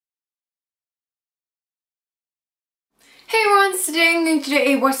Hey everyone, today I'm going to do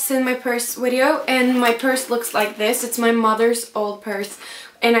a what's in my purse video, and my purse looks like this. It's my mother's old purse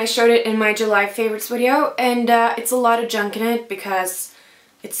and I showed it in my July favorites video, and it's a lot of junk in it because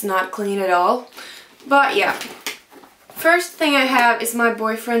it's not clean at all. But yeah, first thing I have is my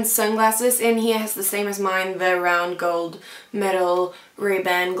boyfriend's sunglasses, and he has the same as mine, the round gold metal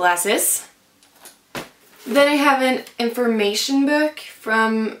Ray-Ban glasses. Then I have an information book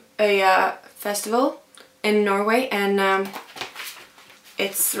from a festival in Norway, and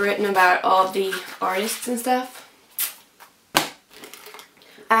it's written about all the artists and stuff.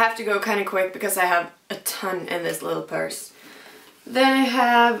 I have to go kind of quick because I have a ton in this little purse. Then I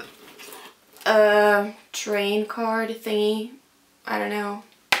have a train card thingy, I don't know,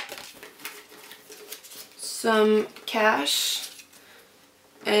 some cash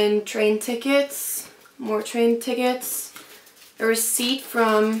and train tickets, more train tickets, a receipt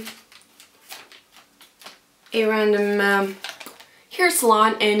from a random hair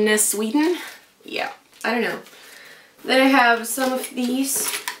salon in Sweden. Yeah, I don't know. Then I have some of these,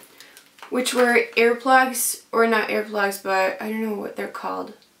 which were earplugs, or not earplugs, but I don't know what they're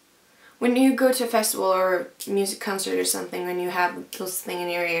called. When you go to a festival or music concert or something, when you have those things in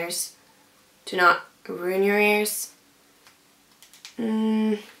your ears to not ruin your ears.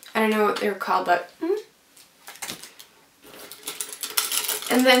 I don't know what they're called, but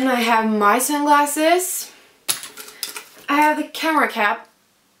And then I have my sunglasses. I have the camera cap.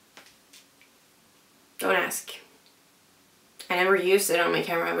 Don't ask. I never used it on my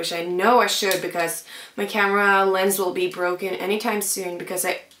camera, which I know I should, because my camera lens will be broken anytime soon because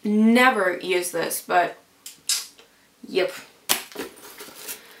I never use this, but yep.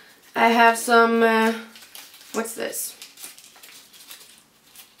 I have some, what's this?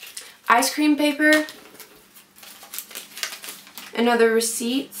 Ice cream paper. Another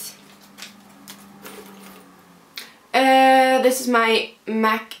receipt. This is my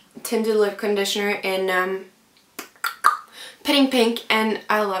MAC tinted lip conditioner in Petting Pink, and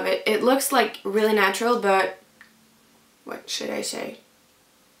I love it. It looks like really natural, but what should I say?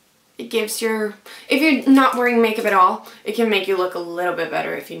 It gives your, if you're not wearing makeup at all, it can make you look a little bit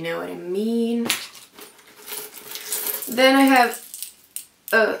better, if you know what I mean. Then I have,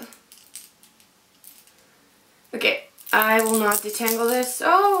 okay, I will not detangle this.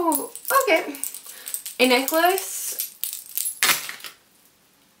 Oh, okay. A necklace.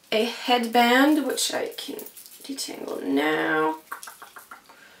 A headband, which I can detangle now.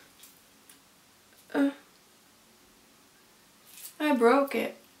 I broke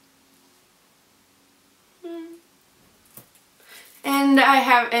it. And I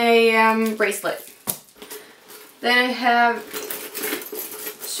have a bracelet. Then I have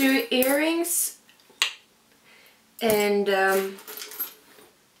 2 earrings and a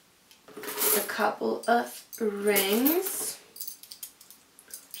couple of rings.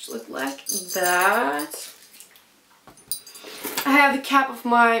 Look like that. I have the cap of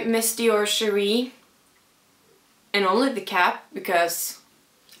my Miss Dior Cherie, and only the cap because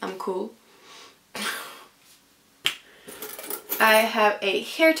I'm cool. I have a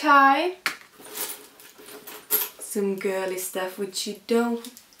hair tie, some girly stuff which you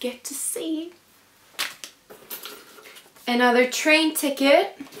don't get to see, another train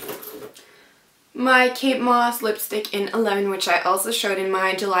ticket, my Kate Moss lipstick in 11, which I also showed in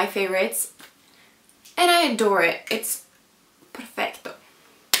my July favorites, and I adore it. It's perfecto.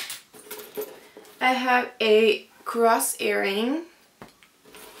 I have a cross earring.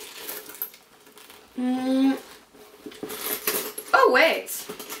 Oh wait,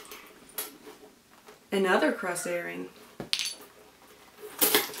 another cross earring.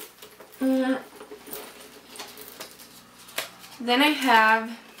 Then I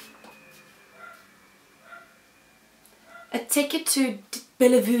have a ticket to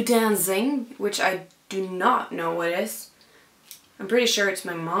Bellevue dancing, which I do not know what is. I'm pretty sure it's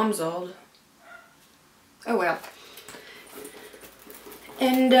my mom's old. Oh well.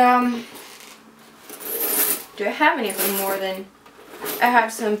 And do I have anything more than, I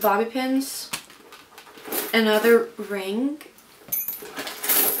have some bobby pins, another ring,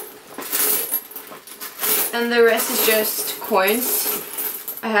 and the rest is just coins.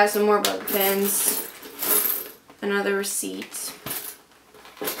 I have some more bobby pins, another receipt.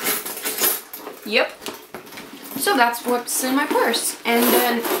 Yep. So that's what's in my purse. And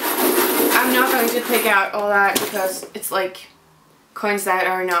then I'm not going to pick out all that because it's like coins that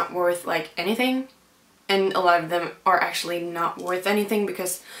are not worth like anything. And a lot of them are actually not worth anything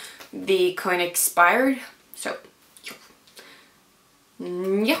because the coin expired. So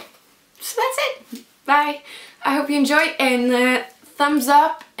yeah. So that's it. Bye. I hope you enjoyed, and thumbs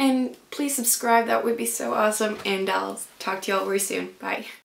up and please subscribe. That would be so awesome. And I'll talk to y'all very soon. Bye.